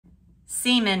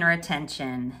Semen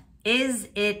retention. Is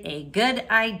it a good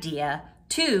idea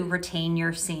to retain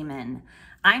your semen?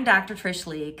 I'm Dr. Trish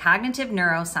Leigh, Cognitive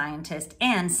Neuroscientist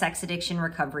and Sex Addiction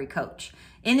Recovery Coach.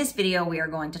 In this video, we are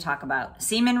going to talk about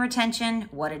semen retention,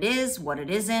 what it is, what it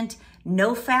isn't,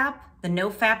 nofap, the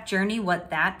nofap journey, what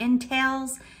that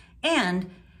entails, and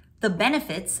the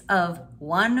benefits of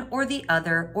one or the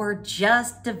other, or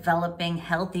just developing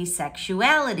healthy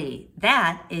sexuality.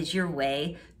 That is your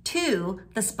way to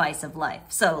the spice of life.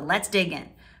 So let's dig in.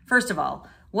 First of all,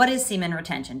 what is semen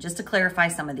retention? Just to clarify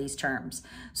some of these terms.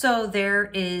 So there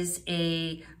is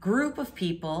a group of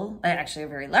people, actually a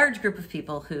very large group of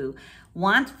people, who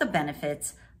want the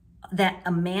benefits that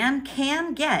a man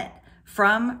can get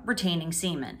from retaining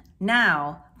semen.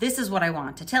 Now, this is what I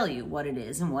want to tell you, what it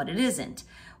is and what it isn't.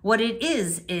 What it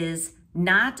is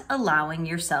not allowing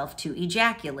yourself to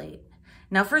ejaculate.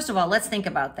 Now, first of all, let's think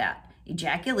about that.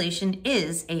 Ejaculation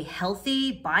is a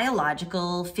healthy,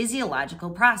 biological,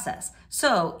 physiological process.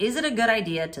 So is it a good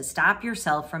idea to stop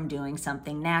yourself from doing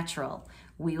something natural?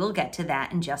 We will get to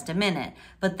that in just a minute,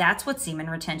 but that's what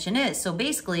semen retention is. So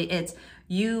basically it's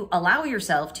you allow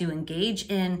yourself to engage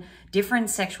in different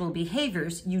sexual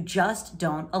behaviors, you just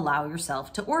don't allow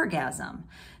yourself to orgasm.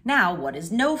 Now, what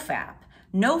is nofap?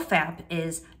 Nofap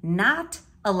is not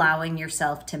allowing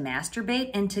yourself to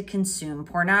masturbate and to consume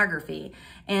pornography.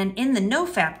 And in the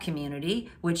nofap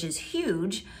community, which is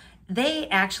huge, they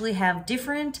actually have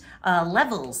different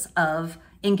levels of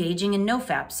engaging in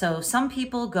nofap. So some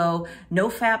people go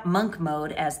nofap monk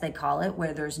mode, as they call it,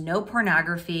 where there's no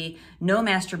pornography, no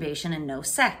masturbation, and no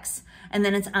sex. And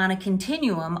then it's on a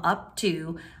continuum up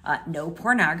to no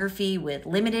pornography with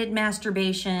limited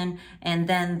masturbation. And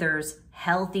then there's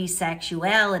healthy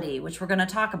sexuality, which we're going to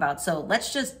talk about. So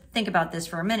let's just think about this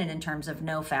for a minute in terms of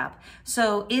nofap.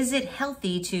 So is it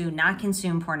healthy to not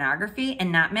consume pornography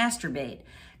and not masturbate?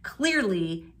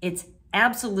 Clearly, it's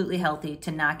absolutely healthy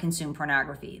to not consume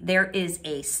pornography. There is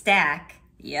a stack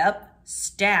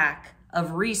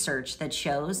of research that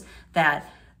shows that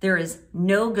there is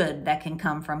no good that can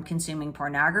come from consuming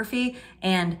pornography.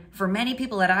 And for many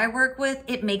people that I work with,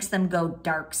 it makes them go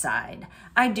dark side.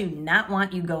 I do not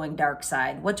want you going dark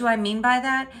side. What do I mean by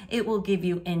that? It will give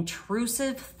you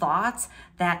intrusive thoughts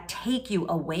that take you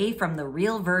away from the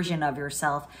real version of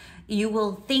yourself. You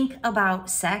will think about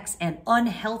sex and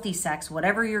unhealthy sex,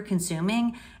 whatever you're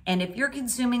consuming. And if you're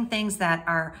consuming things that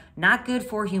are not good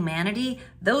for humanity,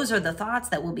 those are the thoughts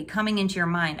that will be coming into your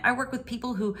mind. I work with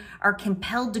people who are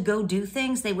compelled to go do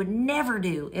things they would never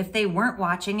do if they weren't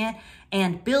watching it,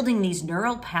 and building these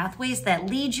neural pathways that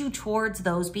lead you towards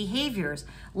those behaviors,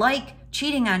 like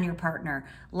cheating on your partner,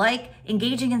 like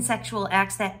engaging in sexual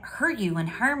acts that hurt you and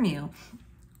harm you,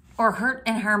 or hurt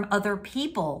and harm other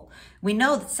people. We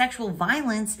know that sexual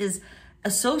violence is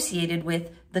associated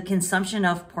with the consumption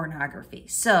of pornography.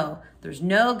 So there's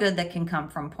no good that can come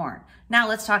from porn. Now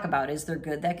let's talk about, is there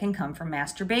good that can come from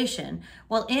masturbation?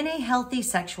 Well, in a healthy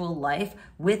sexual life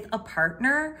with a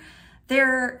partner,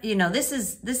 this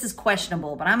is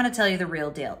questionable, but I'm going to tell you the real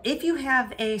deal. If you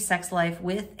have a sex life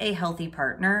with a healthy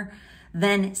partner,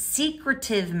 then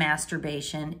secretive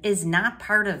masturbation is not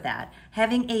part of that.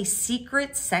 Having a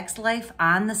secret sex life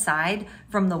on the side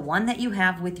from the one that you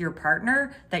have with your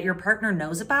partner, that your partner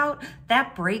knows about,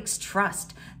 that breaks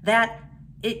trust. That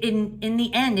in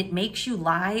the end, it makes you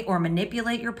lie or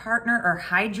manipulate your partner or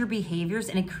hide your behaviors,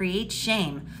 and it creates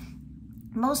shame.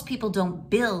 Most people don't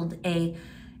build a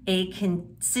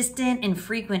consistent and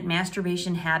frequent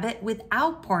masturbation habit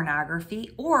without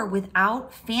pornography or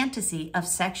without fantasy of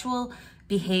sexual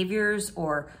behaviors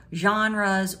or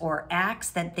genres or acts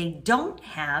that they don't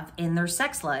have in their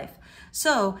sex life.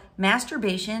 So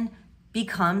masturbation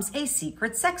becomes a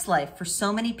secret sex life for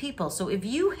so many people. So if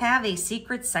you have a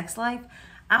secret sex life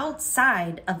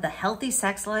outside of the healthy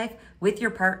sex life with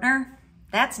your partner,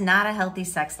 that's not a healthy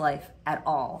sex life at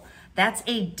all. That's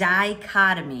a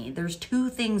dichotomy. There's two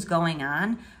things going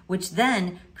on, which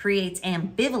then creates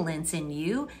ambivalence in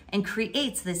you and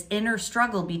creates this inner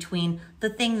struggle between the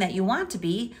thing that you want to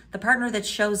be, the partner that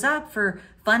shows up for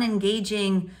fun,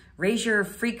 engaging, raise your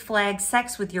freak flag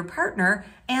sex with your partner,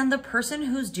 and the person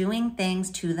who's doing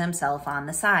things to themselves on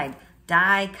the side.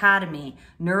 Dichotomy.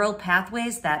 Neural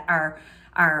pathways that are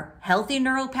healthy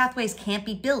neural pathways can't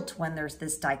be built when there's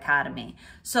this dichotomy.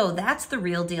 So that's the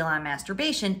real deal on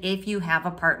masturbation if you have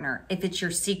a partner, if it's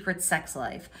your secret sex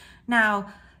life.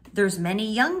 Now, there's many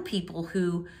young people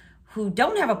who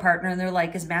don't have a partner and they're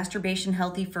like, is masturbation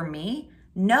healthy for me?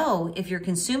 No, if you're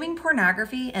consuming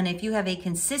pornography and if you have a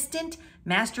consistent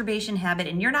masturbation habit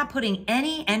and you're not putting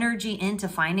any energy into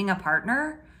finding a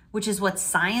partner, which is what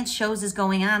science shows is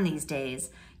going on these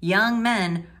days, Young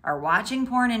men are watching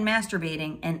porn and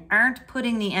masturbating and aren't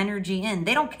putting the energy in.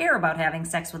 They don't care about having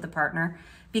sex with a partner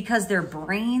because their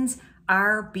brains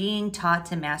are being taught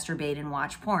to masturbate and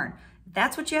watch porn. If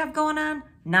that's what you have going on,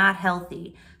 not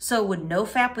healthy. So would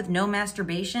nofap with no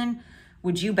masturbation,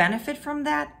 would you benefit from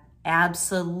that?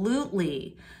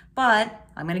 Absolutely. But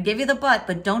I'm going to give you the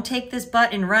but don't take this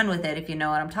but and run with it if you know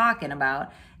what I'm talking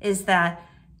about, is that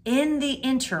in the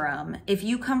interim, if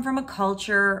you come from a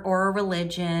culture or a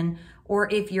religion, or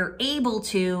if you're able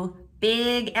to,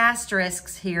 big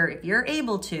asterisks here, if you're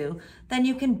able to, then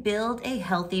you can build a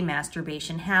healthy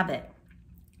masturbation habit.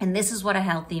 And this is what a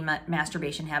healthy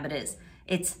masturbation habit is.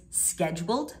 It's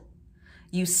scheduled.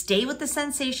 You stay with the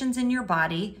sensations in your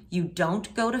body. You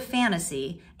don't go to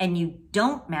fantasy, and you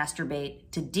don't masturbate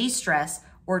to de-stress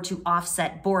or to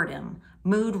offset boredom.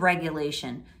 Mood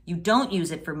regulation. You don't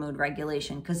use it for mood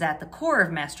regulation because at the core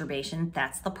of masturbation,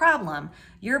 that's the problem.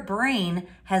 Your brain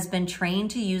has been trained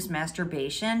to use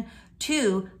masturbation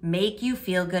to make you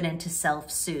feel good and to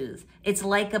self-soothe. It's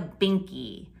like a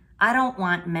binky. I don't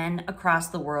want men across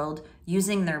the world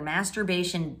using their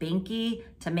masturbation binky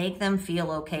to make them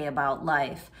feel okay about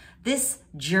life. This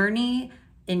journey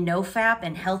in nofap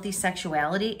and healthy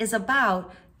sexuality is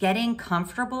about getting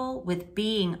comfortable with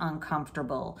being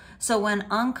uncomfortable. So when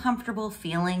uncomfortable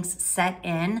feelings set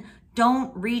in,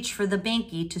 don't reach for the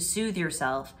binky to soothe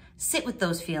yourself. Sit with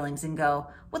those feelings and go,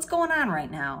 what's going on right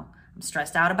now? I'm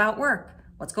stressed out about work.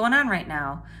 What's going on right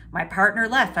now? My partner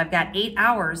left. I've got 8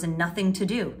 hours and nothing to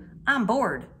do. I'm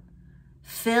bored.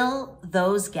 Fill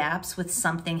those gaps with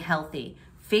something healthy.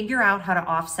 Figure out how to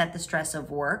offset the stress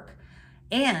of work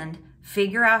and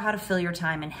figure out how to fill your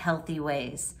time in healthy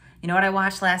ways. You know what I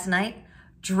watched last night?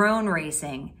 Drone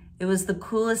racing. It was the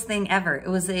coolest thing ever. It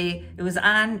was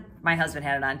on, my husband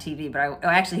had it on TV, but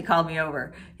actually he called me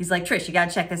over. He's like, Trish, you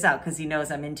gotta check this out, because he knows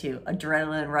I'm into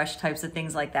adrenaline rush types of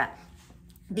things like that.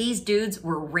 These dudes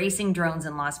were racing drones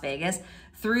in Las Vegas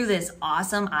through this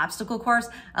awesome obstacle course.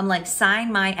 I'm like,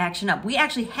 sign my action up. We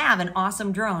actually have an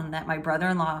awesome drone that my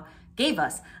brother-in-law gave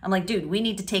us. I'm like, dude, we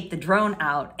need to take the drone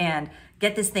out and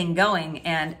get this thing going.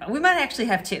 And we might actually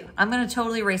have two. I'm going to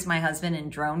totally race my husband in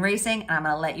drone racing, and I'm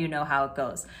going to let you know how it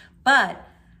goes. But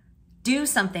do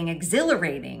something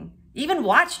exhilarating. Even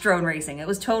watch drone racing. It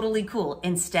was totally cool.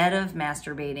 Instead of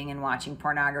masturbating and watching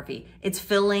pornography, it's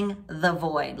filling the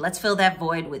void. Let's fill that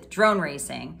void with drone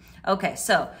racing. Okay,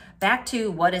 so back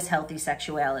to what is healthy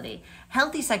sexuality.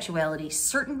 Healthy sexuality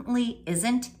certainly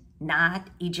isn't not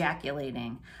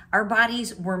ejaculating. Our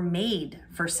bodies were made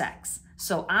for sex.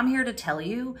 So I'm here to tell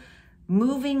you,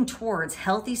 moving towards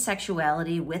healthy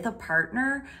sexuality with a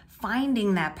partner,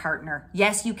 finding that partner.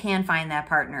 Yes, you can find that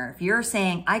partner. If you're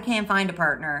saying, I can't find a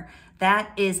partner,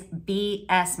 that is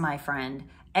BS, my friend.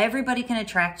 Everybody can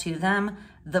attract to them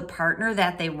the partner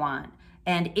that they want.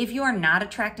 And if you are not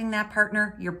attracting that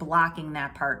partner, you're blocking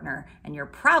that partner. And you're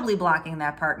probably blocking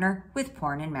that partner with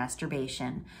porn and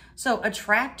masturbation. So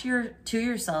attract to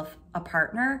yourself a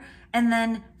partner and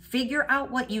then figure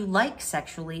out what you like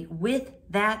sexually with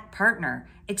that partner.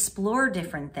 Explore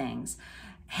different things.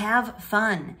 Have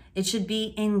fun. It should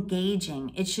be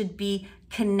engaging. It should be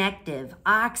connective,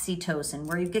 oxytocin,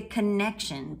 where you get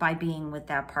connection by being with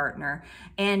that partner.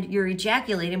 And you're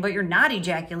ejaculating, but you're not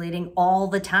ejaculating all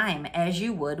the time as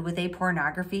you would with a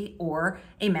pornography or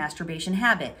a masturbation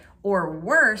habit. Or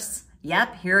worse,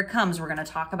 yep, here it comes. We're going to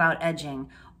talk about edging.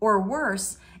 Or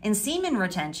worse, in semen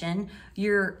retention,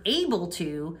 you're able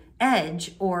to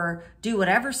edge or do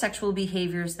whatever sexual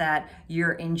behaviors that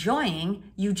you're enjoying,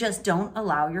 you just don't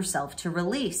allow yourself to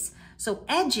release. So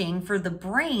edging for the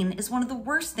brain is one of the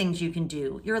worst things you can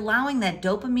do. You're allowing that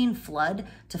dopamine flood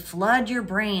to flood your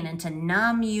brain and to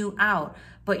numb you out,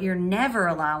 but you're never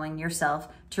allowing yourself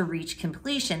to reach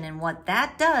completion. And what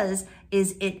that does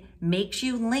is it makes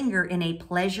you linger in a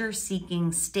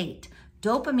pleasure-seeking state.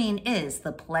 Dopamine is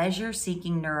the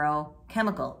pleasure-seeking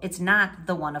neurochemical. It's not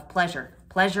the one of pleasure.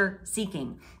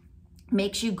 Pleasure-seeking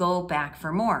makes you go back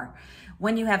for more.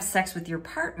 When you have sex with your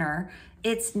partner,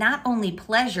 it's not only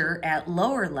pleasure at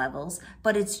lower levels,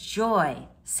 but it's joy,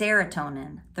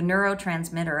 serotonin, the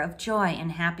neurotransmitter of joy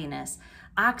and happiness,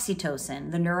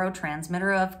 oxytocin, the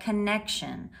neurotransmitter of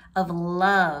connection, of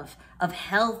love, of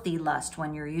healthy lust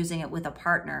when you're using it with a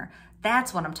partner.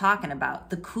 That's what I'm talking about,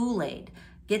 the Kool-Aid.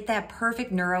 Get that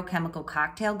perfect neurochemical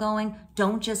cocktail going.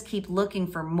 Don't just keep looking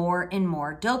for more and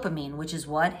more dopamine, which is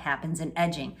what happens in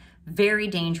edging. Very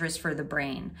dangerous for the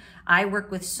brain. I work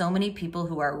with so many people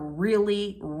who are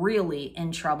really, really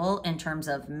in trouble in terms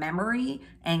of memory,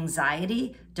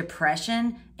 anxiety,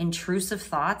 depression, intrusive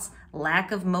thoughts,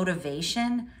 lack of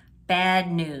motivation.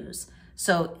 Bad news.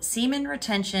 So semen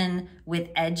retention with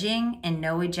edging and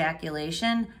no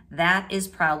ejaculation, that is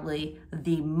probably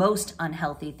the most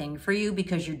unhealthy thing for you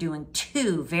because you're doing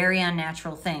two very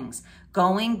unnatural things.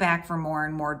 Going back for more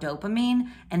and more dopamine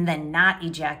and then not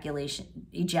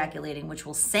ejaculating, which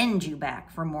will send you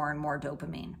back for more and more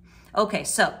dopamine. Okay,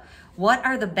 so what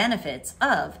are the benefits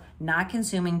of not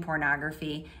consuming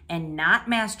pornography and not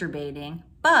masturbating,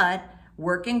 but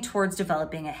working towards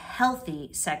developing a healthy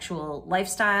sexual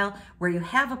lifestyle where you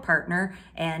have a partner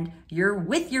and you're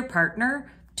with your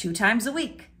partner 2 times a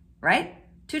week, right?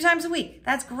 2 times a week.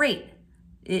 That's great.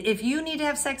 If you need to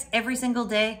have sex every single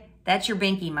day, that's your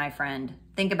binky, my friend.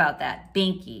 Think about that.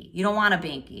 Binky. You don't want a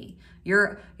binky.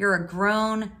 You're a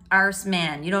grown arse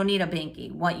man. You don't need a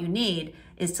binky. What you need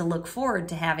is to look forward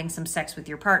to having some sex with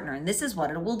your partner. And this is what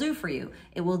it will do for you.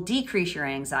 It will decrease your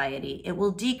anxiety. It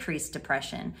will decrease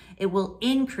depression. It will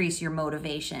increase your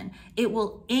motivation. It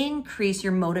will increase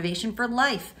your motivation for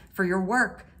life, for your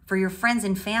work, for your friends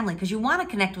and family, because you want to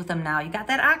connect with them now. You got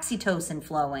that oxytocin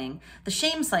flowing. The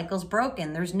shame cycle's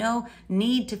broken. There's no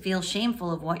need to feel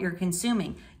shameful of what you're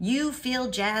consuming. You feel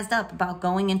jazzed up about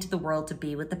going into the world to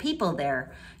be with the people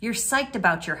there. You're psyched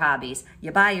about your hobbies.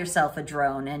 You buy yourself a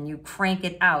drone and you crank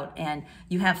it out and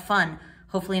you have fun,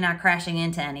 hopefully not crashing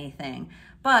into anything.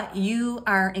 But you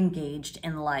are engaged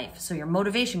in life. So your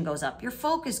motivation goes up, your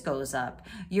focus goes up,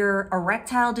 your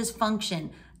erectile dysfunction,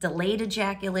 delayed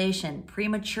ejaculation,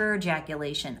 premature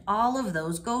ejaculation, all of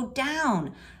those go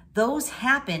down. Those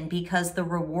happen because the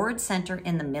reward center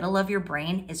in the middle of your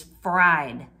brain is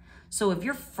fried. So if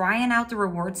you're frying out the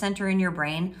reward center in your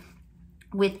brain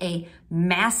with a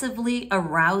massively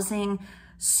arousing,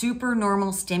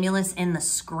 supernormal stimulus in the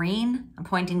screen, I'm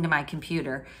pointing to my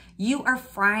computer, you are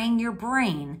frying your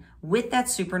brain with that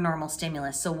supernormal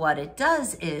stimulus. So what it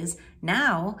does is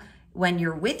now, when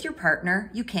you're with your partner,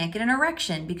 you can't get an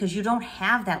erection because you don't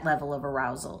have that level of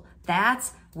arousal.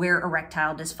 That's where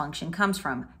erectile dysfunction comes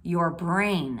from, your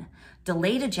brain.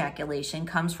 Delayed ejaculation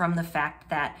comes from the fact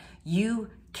that you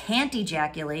can't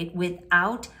ejaculate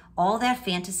without all that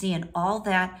fantasy and all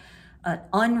that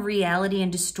unreality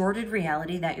and distorted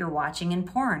reality that you're watching in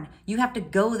porn. You have to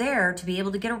go there to be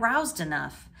able to get aroused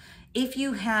enough. If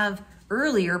you have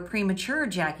earlier premature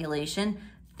ejaculation,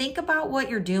 think about what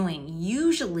you're doing.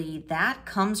 Usually that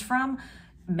comes from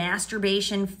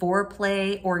masturbation,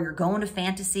 foreplay, or you're going to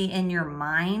fantasy in your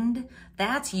mind.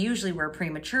 That's usually where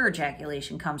premature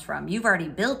ejaculation comes from. You've already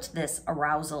built this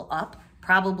arousal up,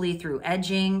 probably through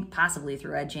edging, possibly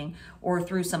through edging, or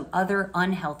through some other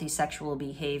unhealthy sexual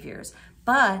behaviors.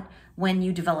 But when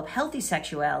you develop healthy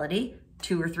sexuality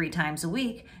 2 or 3 times a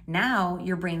week, now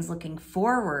your brain's looking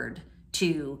forward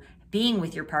to being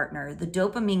with your partner. The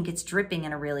dopamine gets dripping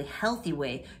in a really healthy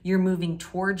way. You're moving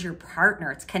towards your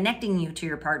partner. It's connecting you to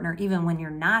your partner even when you're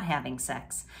not having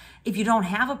sex. If you don't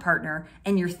have a partner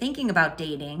and you're thinking about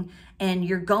dating and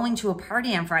you're going to a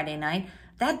party on Friday night,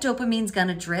 that dopamine's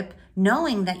gonna drip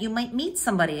knowing that you might meet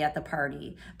somebody at the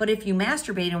party. But if you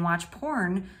masturbate and watch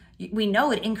porn, we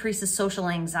know it increases social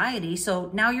anxiety. So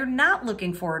now you're not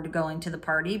looking forward to going to the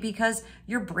party because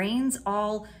your brain's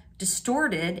all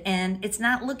distorted and it's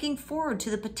not looking forward to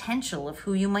the potential of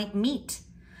who you might meet.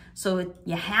 So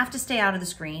you have to stay out of the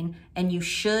screen and you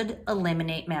should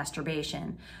eliminate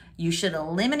masturbation. You should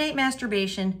eliminate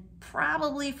masturbation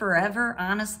probably forever,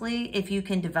 honestly, if you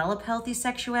can develop healthy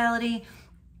sexuality.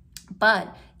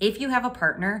 But if you have a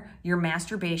partner, your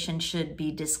masturbation should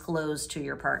be disclosed to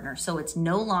your partner. So it's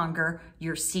no longer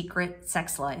your secret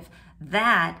sex life.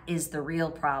 That is the real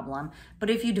problem.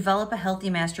 But if you develop a healthy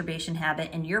masturbation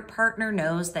habit and your partner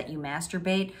knows that you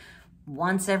masturbate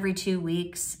once every 2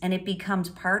 weeks and it becomes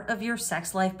part of your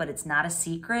sex life, but it's not a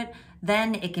secret,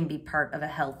 then it can be part of a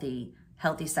healthy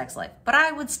sex life. But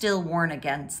I would still warn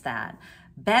against that.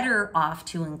 Better off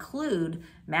to include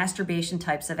masturbation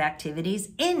types of activities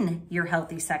in your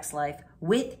healthy sex life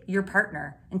with your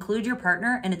partner. Include your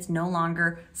partner and it's no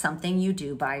longer something you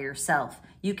do by yourself.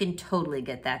 You can totally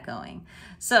get that going.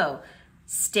 So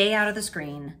stay out of the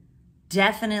screen.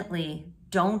 Definitely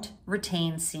don't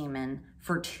retain semen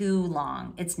for too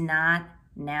long. It's not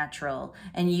natural.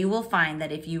 And you will find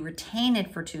that if you retain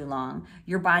it for too long,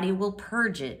 your body will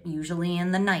purge it, usually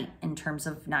in the night in terms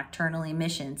of nocturnal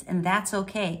emissions. And that's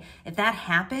okay. If that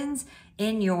happens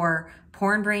in your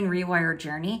porn brain rewire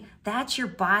journey, that's your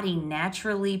body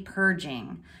naturally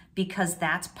purging because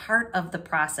that's part of the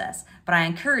process. But I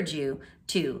encourage you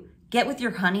to get with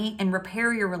your honey and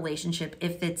repair your relationship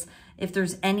if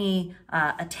there's any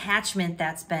attachment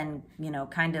that's been,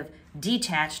 kind of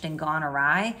detached and gone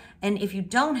awry. And if you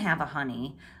don't have a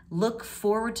honey, look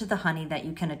forward to the honey that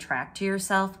you can attract to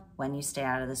yourself when you stay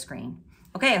out of the screen.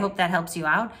 Okay, I hope that helps you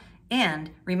out.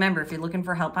 And remember, if you're looking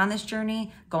for help on this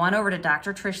journey, go on over to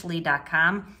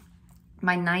drtrishleigh.com.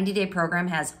 My 90-day program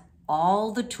has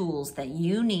all the tools that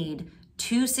you need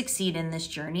to succeed in this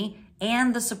journey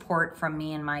and the support from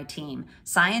me and my team.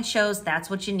 Science shows that's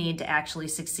what you need to actually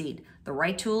succeed. The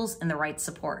right tools and the right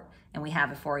support. And we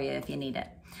have it for you if you need it.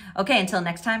 Okay, until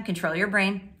next time, control your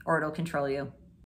brain or it'll control you.